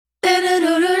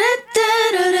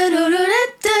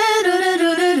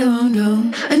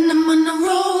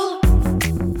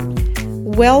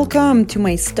Welcome to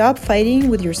my Stop Fighting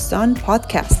with Your Son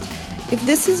podcast. If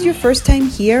this is your first time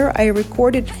here, I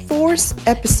recorded 4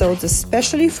 episodes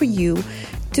especially for you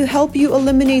to help you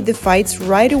eliminate the fights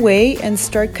right away and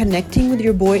start connecting with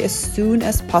your boy as soon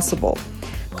as possible.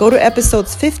 Go to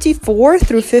episodes 54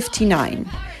 through 59.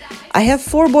 I have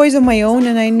 4 boys of my own,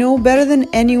 and I know better than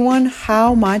anyone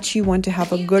how much you want to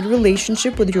have a good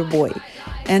relationship with your boy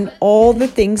and all the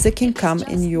things that can come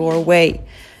in your way.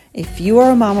 If you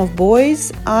are a mom of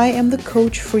boys, I am the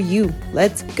coach for you.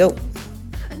 Let's go.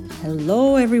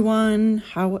 Hello, everyone.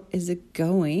 How is it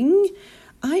going?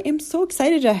 I am so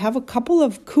excited. I have a couple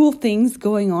of cool things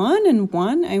going on, and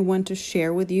one I want to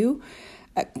share with you,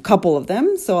 a couple of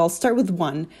them. So I'll start with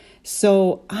one.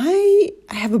 So I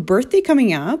have a birthday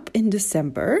coming up in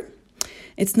December.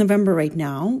 It's November right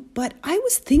now, but I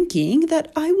was thinking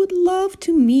that I would love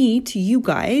to meet you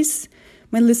guys,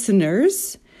 my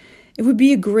listeners. It would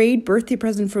be a great birthday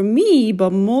present for me,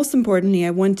 but most importantly,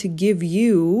 I want to give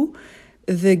you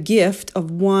the gift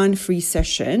of 1 free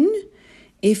session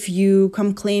if you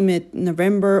come claim it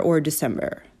November or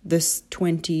December, this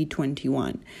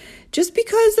 2021. Just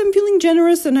because I'm feeling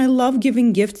generous and I love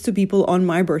giving gifts to people on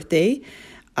my birthday.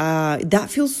 That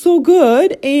feels so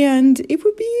good, and it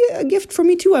would be a gift for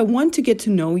me too. I want to get to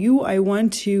know you. I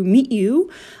want to meet you.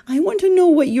 I want to know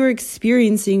what you're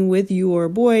experiencing with your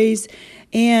boys,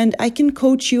 and I can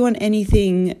coach you on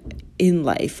anything in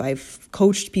life. I've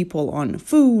coached people on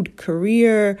food,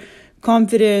 career,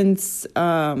 confidence,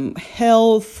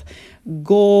 health,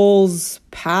 goals,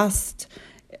 past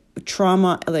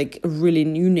trauma, like really,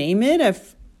 you name it.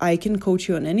 I can coach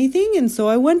you on anything. And so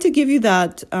I want to give you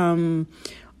that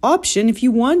option. If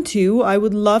you want to, I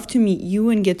would love to meet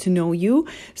you and get to know you.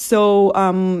 So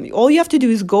all you have to do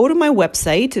is go to my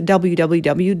website,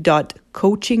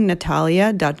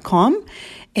 www.coachingnatalia.com,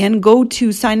 and go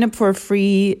to sign up for a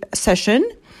free session.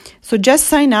 So just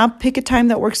sign up, pick a time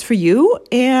that works for you,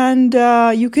 and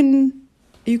you can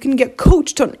get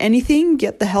coached on anything,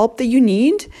 get the help that you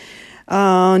need.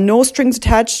 No strings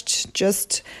attached,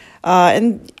 just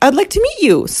and I'd like to meet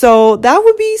you. So that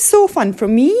would be so fun for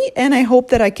me, and I hope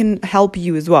that I can help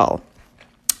you as well.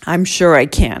 I'm sure I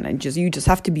can. You just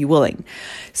have to be willing.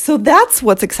 So that's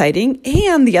what's exciting.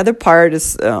 And the other part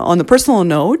is on the personal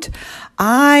note,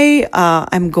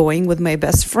 I'm going with my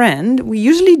best friend. We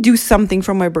usually do something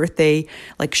for my birthday,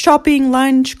 like shopping,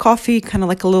 lunch, coffee, kind of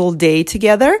like a little day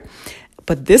together.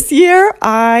 But this year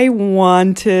I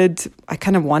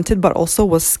kind of wanted, but also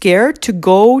was scared to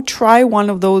go try one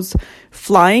of those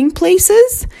flying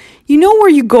places. You know, where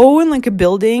you go in like a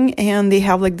building and they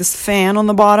have like this fan on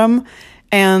the bottom,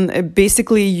 and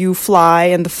basically you fly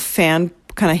and the fan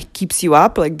kind of keeps you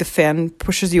up, like the fan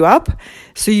pushes you up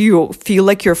so you feel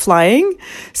like you're flying.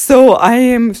 So I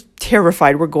am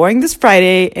terrified. We're going this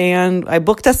Friday, and I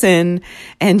booked us in,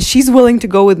 and she's willing to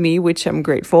go with me, which I'm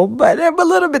grateful, but I'm a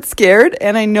little bit scared,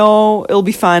 and I know it'll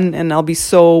be fun and I'll be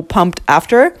so pumped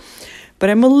after, but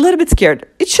I'm a little bit scared.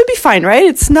 It should be fine, right?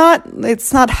 It's not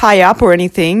high up or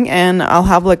anything, and I'll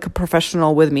have like a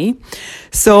professional with me.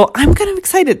 So I'm kind of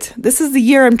excited. This is the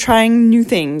year I'm trying new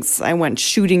things. I went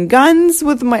shooting guns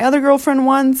with my other girlfriend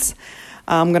once.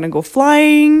 I'm going to go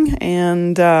flying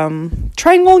and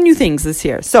trying all new things this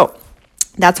year. So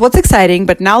that's what's exciting.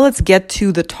 But now let's get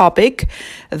to the topic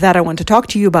that I want to talk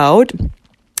to you about.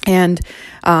 And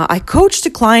I coached a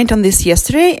client on this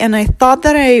yesterday, and I thought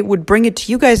that I would bring it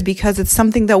to you guys because it's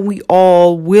something that we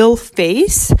all will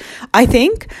face, I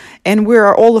think, and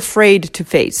we're all afraid to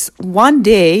face. One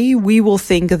day, we will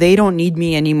think they don't need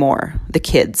me anymore, the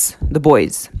kids, the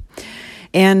boys.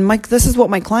 And this is what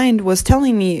my client was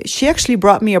telling me. She actually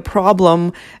brought me a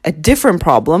different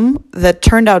problem that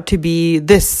turned out to be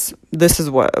this. This is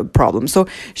what a problem. So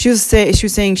she was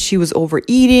saying she was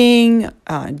overeating,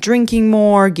 drinking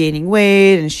more, gaining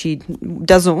weight, and she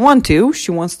doesn't want to.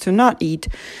 She wants to not eat.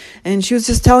 And she was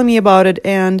just telling me about it.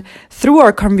 And through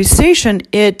our conversation,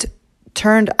 it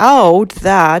turned out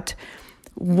that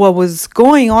what was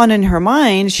going on in her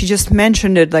mind, she just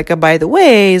mentioned it like, by the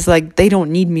way, is like, they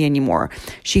don't need me anymore.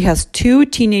 She has 2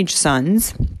 teenage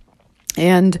sons.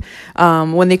 And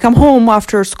when they come home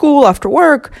after school, after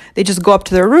work, they just go up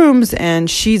to their rooms,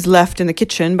 and she's left in the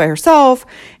kitchen by herself.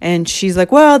 And she's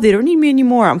like, well, they don't need me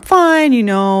anymore. I'm fine.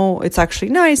 It's actually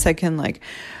nice. I can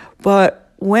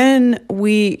but when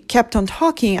we kept on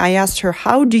talking, I asked her,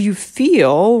 how do you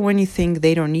feel when you think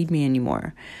they don't need me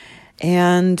anymore?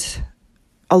 And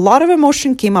a lot of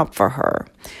emotion came up for her.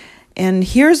 And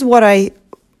here's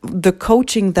the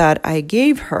coaching that I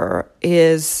gave her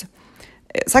is,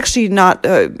 it's actually not,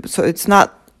 so it's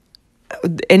not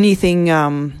anything,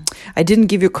 I didn't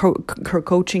give her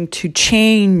coaching to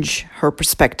change her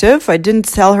perspective. I didn't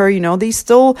tell her, they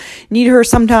still need her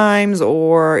sometimes,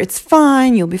 or it's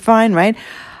fine, you'll be fine, right?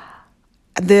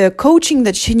 The coaching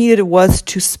that she needed was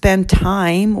to spend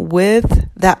time with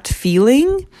that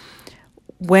feeling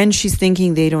when she's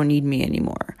thinking they don't need me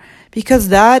anymore. Because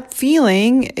that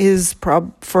feeling is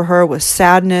for her was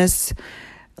sadness,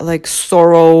 like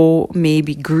sorrow,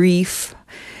 maybe grief.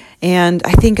 And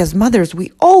I think as mothers,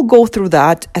 we all go through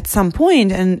that at some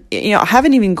point. And, I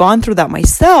haven't even gone through that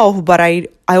myself, but I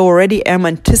already am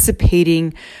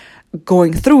anticipating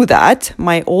going through that.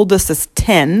 My oldest is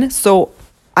 10, so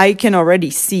I can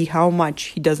already see how much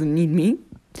he doesn't need me.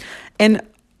 And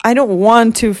I don't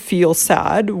want to feel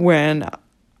sad when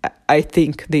I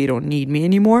think they don't need me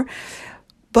anymore.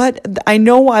 But I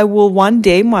know I will one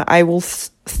day, I will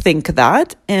think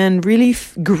that and really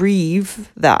grieve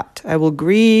that. I will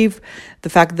grieve the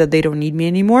fact that they don't need me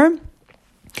anymore.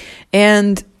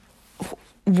 And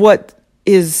what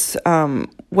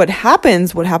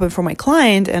happened for my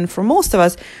client and for most of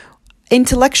us,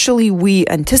 intellectually we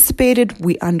anticipate it,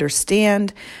 we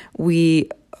understand, we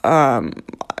know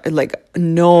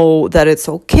that it's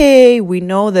okay, we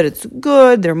know that it's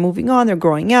good, they're moving on, they're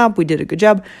growing up, we did a good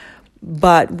job.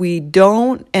 But we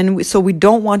don't, so we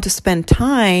don't want to spend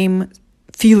time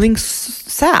feeling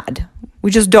sad.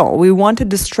 We just don't. We want to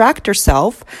distract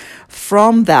ourselves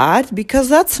from that because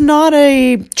that's not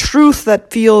a truth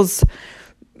that feels.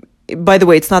 By the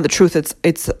way, it's not the truth.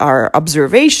 It's our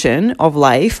observation of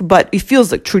life, but it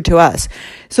feels like true to us.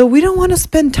 So we don't want to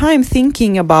spend time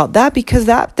thinking about that because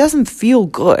that doesn't feel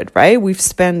good, right? We've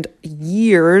spent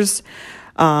years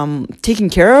taking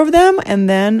care of them, and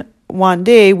then one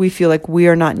day we feel like we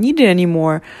are not needed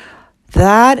anymore.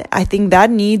 I think that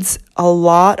needs a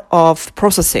lot of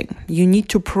processing. You need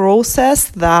to process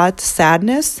that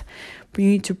sadness. You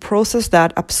need to process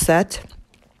that upset.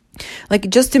 Like,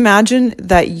 just imagine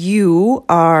that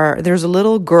there's a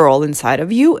little girl inside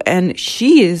of you, and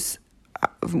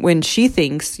when she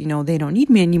thinks, they don't need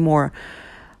me anymore,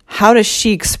 how does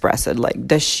she express it? Like,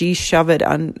 does she shove it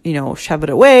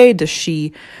away? Does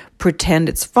she pretend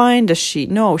it's fine?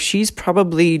 No, she's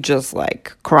probably just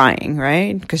like crying,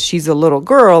 right? Because she's a little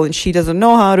girl and she doesn't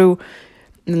know how to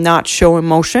not show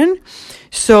emotion.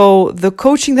 So the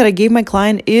coaching that I gave my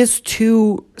client is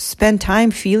to spend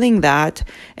time feeling that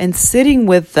and sitting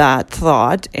with that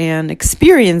thought and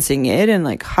experiencing it and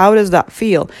like, how does that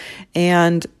feel?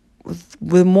 And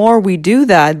the more we do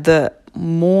that, the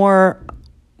more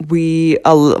we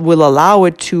will allow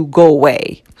it to go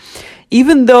away.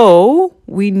 Even though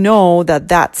we know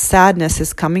that sadness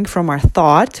is coming from our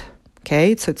thought,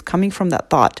 okay? So it's coming from that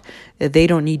thought that they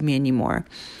don't need me anymore.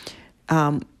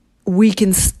 We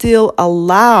can still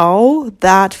allow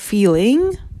that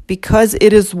feeling because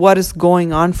it is what is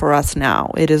going on for us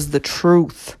now. It is the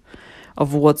truth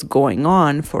of what's going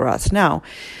on for us now.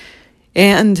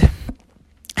 And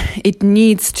it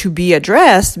needs to be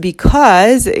addressed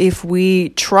because if we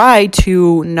try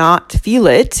to not feel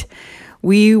it,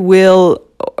 we will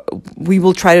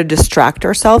try to distract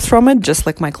ourselves from it, just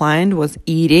like my client was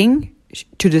eating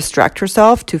to distract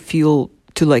herself, to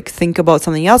think about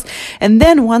something else. And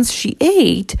then once she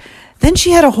ate, then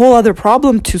she had a whole other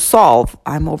problem to solve.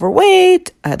 I'm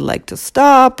overweight. I'd like to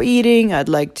stop eating. I'd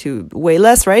like to weigh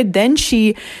less, right? Then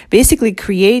she basically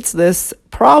creates this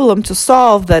problem to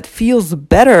solve that feels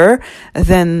better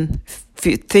than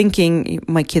thinking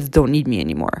my kids don't need me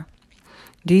anymore.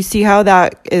 Do you see how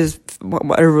that is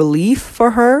a relief for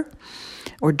her?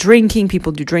 Or drinking,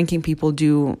 people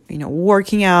do,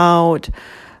 working out,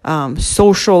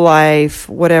 social life,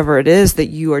 whatever it is that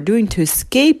you are doing to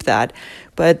escape that.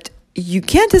 But you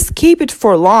can't escape it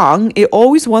for long. It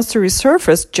always wants to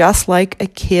resurface, just like a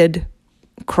kid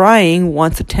crying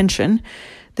wants attention.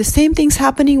 The same thing's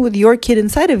happening with your kid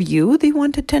inside of you. They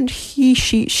want attention.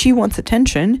 She wants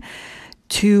attention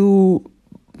to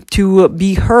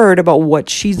be heard about what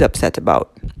she's upset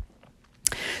about.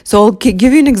 So I'll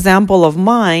give you an example of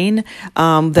mine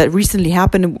that recently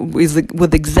happened with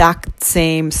the exact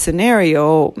same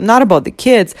scenario, not about the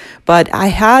kids, but I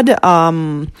had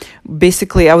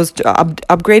basically I was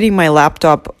upgrading my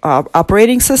laptop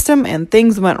operating system, and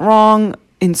things went wrong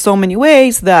in so many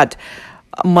ways that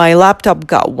my laptop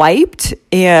got wiped,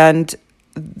 and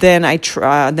then I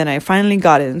finally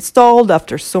got it installed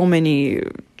after so many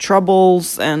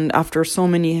troubles and after so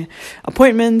many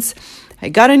appointments. I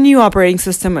got a new operating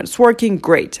system. It's working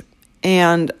great.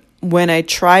 And when I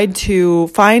tried to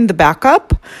find the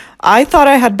backup, I thought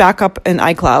I had backup in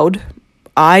iCloud.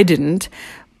 I didn't.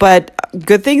 But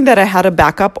good thing that I had a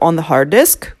backup on the hard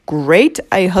disk. Great.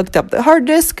 I hooked up the hard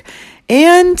disk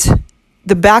and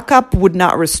the backup would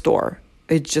not restore.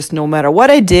 It just, no matter what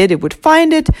I did, it would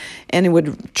find it and it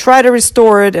would try to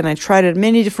restore it. And I tried it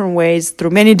many different ways through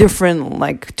many different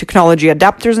like technology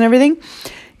adapters and everything.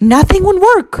 Nothing would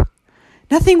work.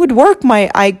 Nothing would work.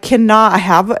 I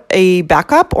have a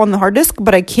backup on the hard disk,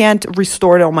 but I can't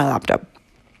restore it on my laptop.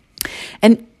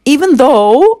 And even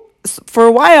though for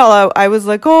a while I was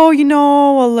like, oh,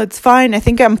 well, it's fine. I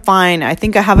think I'm fine. I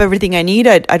think I have everything I need.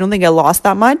 I don't think I lost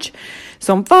that much.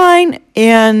 So I'm fine.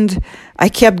 And I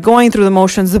kept going through the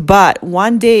motions, but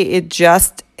one day it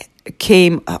just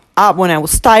came up when I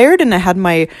was tired and I had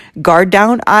my guard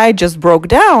down. I just broke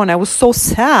down. I was so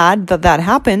sad that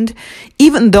happened,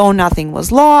 even though nothing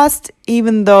was lost,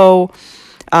 even though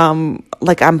I'm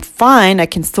fine, I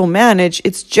can still manage.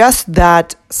 It's just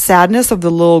that sadness of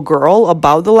the little girl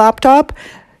about the laptop,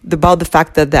 about the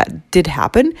fact that did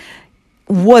happen,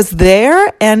 was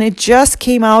there, and it just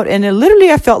came out, and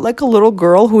I felt like a little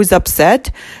girl who is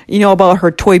upset, about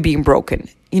her toy being broken.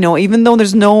 Even though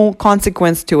there's no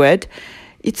consequence to it,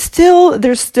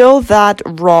 there's still that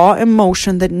raw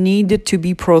emotion that needed to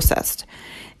be processed.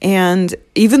 And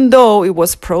even though it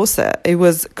was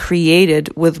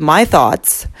created with my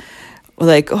thoughts,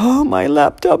 like, oh, my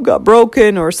laptop got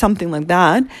broken or something like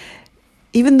that,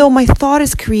 even though my thought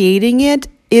is creating it,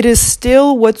 it is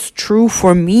still what's true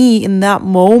for me in that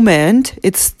moment.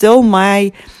 It's still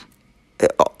my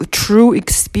true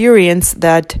experience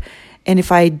and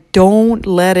if I don't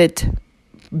let it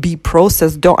be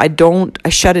processed, I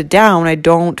shut it down, I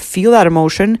don't feel that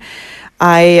emotion,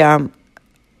 I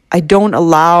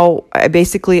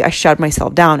shut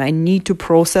myself down. I need to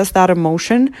process that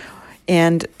emotion,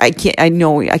 and I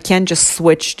can't just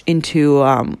switch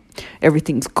into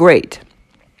everything's great.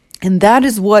 And that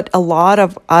is what a lot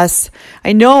of us,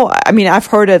 I've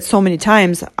heard it so many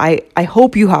times, I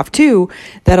hope you have too,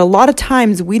 that a lot of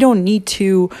times we don't need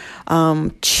to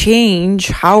change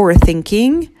how we're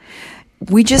thinking.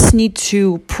 We just need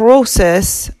to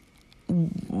process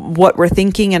what we're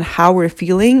thinking and how we're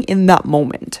feeling in that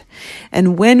moment.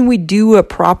 And when we do a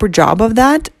proper job of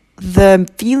that, the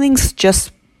feelings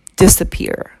just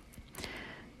disappear.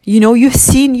 You've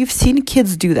seen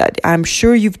kids do that. I'm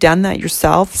sure you've done that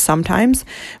yourself sometimes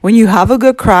when you have a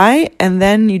good cry and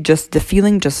then the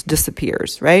feeling just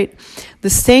disappears, right? The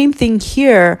same thing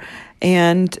here.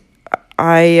 And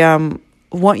I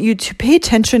want you to pay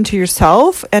attention to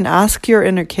yourself and ask your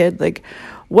inner kid, like,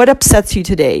 what upsets you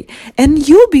today? And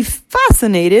you'll be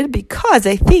fascinated, because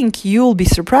I think you'll be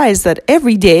surprised that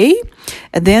every day,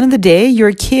 at the end of the day,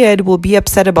 your kid will be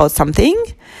upset about something.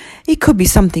 It could be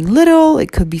something little,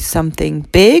 it could be something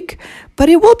big, but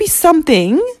it will be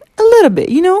something a little bit,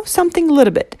 something a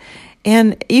little bit.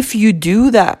 And if you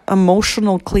do that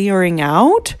emotional clearing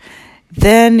out,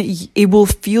 then it will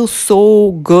feel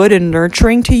so good and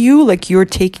nurturing to you, like you're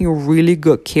taking really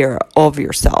good care of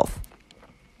yourself.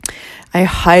 I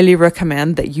highly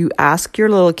recommend that you ask your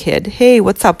little kid, hey,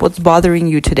 what's up? What's bothering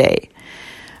you today?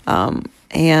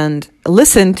 And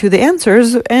listen to the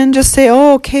answers and just say,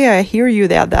 oh, okay, I hear you.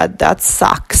 That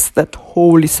sucks. That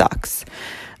totally sucks.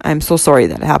 I'm so sorry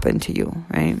that happened to you,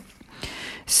 right?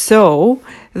 So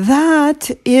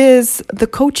that is the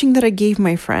coaching that I gave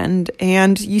my friend.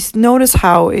 And you notice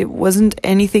how it wasn't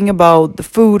anything about the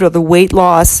food or the weight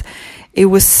loss. It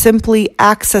was simply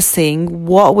accessing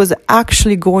what was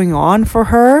actually going on for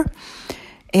her.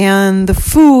 And the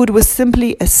food was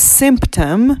simply a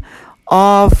symptom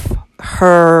of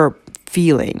her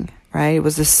feeling, right? It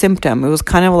was a symptom. It was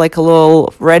kind of like a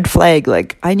little red flag,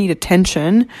 like, I need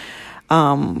attention.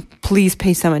 Please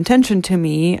pay some attention to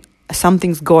me.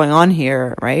 Something's going on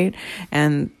here, right?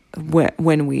 And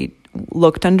when we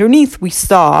looked underneath, we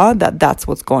saw that that's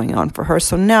what's going on for her.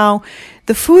 So now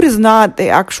the food is not the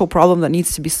actual problem that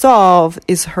needs to be solved,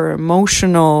 is her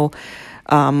emotional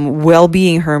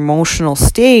well-being, her emotional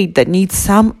state that needs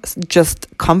some just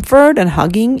comfort and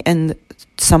hugging and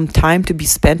some time to be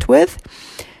spent with.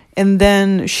 And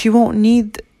then she won't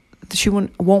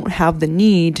have the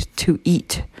need to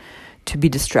eat, to be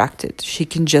distracted. She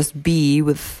can just be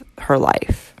with her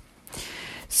life.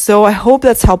 So I hope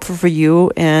that's helpful for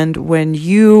you. And when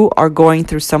you are going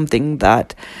through something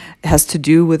that has to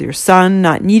do with your son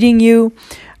not needing you,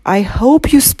 I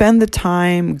hope you spend the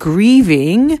time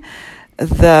grieving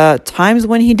the times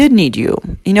when he did need you.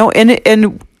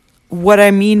 And what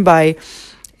I mean by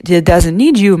it doesn't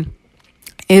need you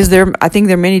is I think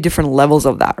there are many different levels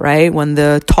of that, right? When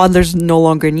the toddlers no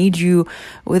longer need you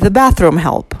with the bathroom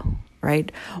help,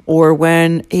 right? Or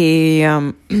when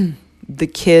the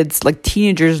kids, like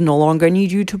teenagers, no longer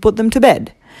need you to put them to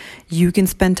bed. You can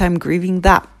spend time grieving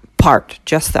that part,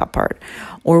 just that part.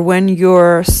 Or when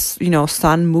your,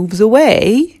 son moves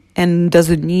away and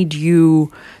doesn't need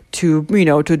you to,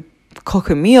 to cook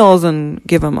him meals and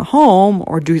give him a home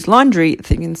or do his laundry, you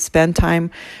can spend time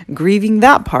grieving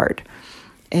that part.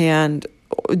 And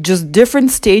just different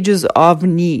stages of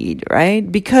need, right?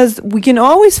 Because we can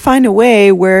always find a way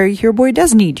where your boy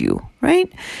does need you, right?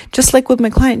 Just like with my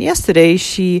client yesterday,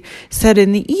 she said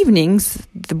in the evenings,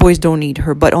 the boys don't need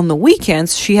her, but on the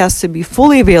weekends, she has to be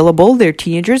fully available, they're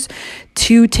teenagers,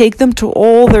 to take them to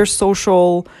all their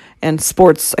social and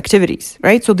sports activities,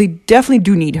 right? So they definitely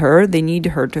do need her. They need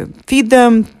her to feed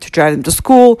them, to drive them to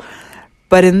school.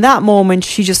 But in that moment,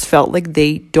 she just felt like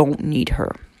they don't need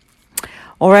her.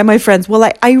 All right, my friends.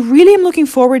 Well, I really am looking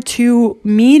forward to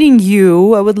meeting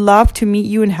you. I would love to meet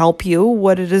you and help you,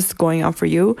 what it is going on for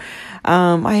you.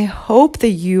 I hope that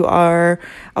you are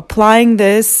applying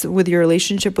this with your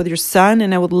relationship with your son,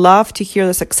 and I would love to hear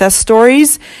the success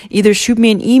stories. Either shoot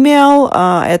me an email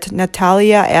at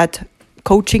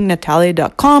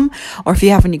natalia@coachingnatalia.com, or if you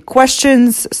have any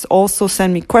questions, also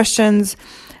send me questions.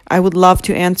 I would love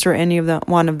to answer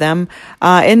one of them.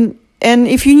 And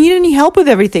if you need any help with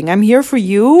everything, I'm here for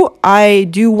you. I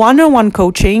do one-on-one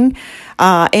coaching,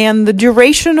 and the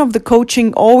duration of the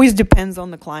coaching always depends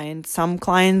on the client. Some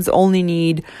clients only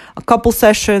need a couple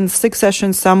sessions, 6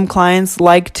 sessions. Some clients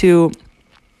like to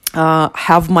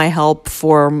have my help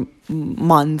for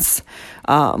months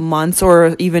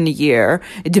or even a year,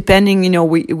 depending,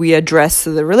 we address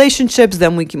the relationships,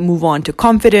 then we can move on to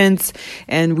confidence,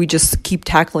 and we just keep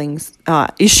tackling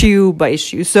issue by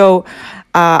issue. So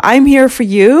I'm here for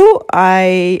you.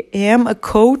 I am a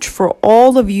coach for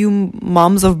all of you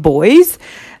moms of boys.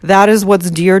 That is what's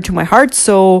dear to my heart.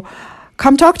 So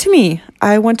come talk to me.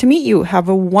 I want to meet you. Have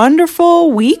a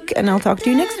wonderful week, and I'll talk to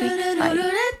you next week.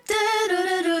 Bye.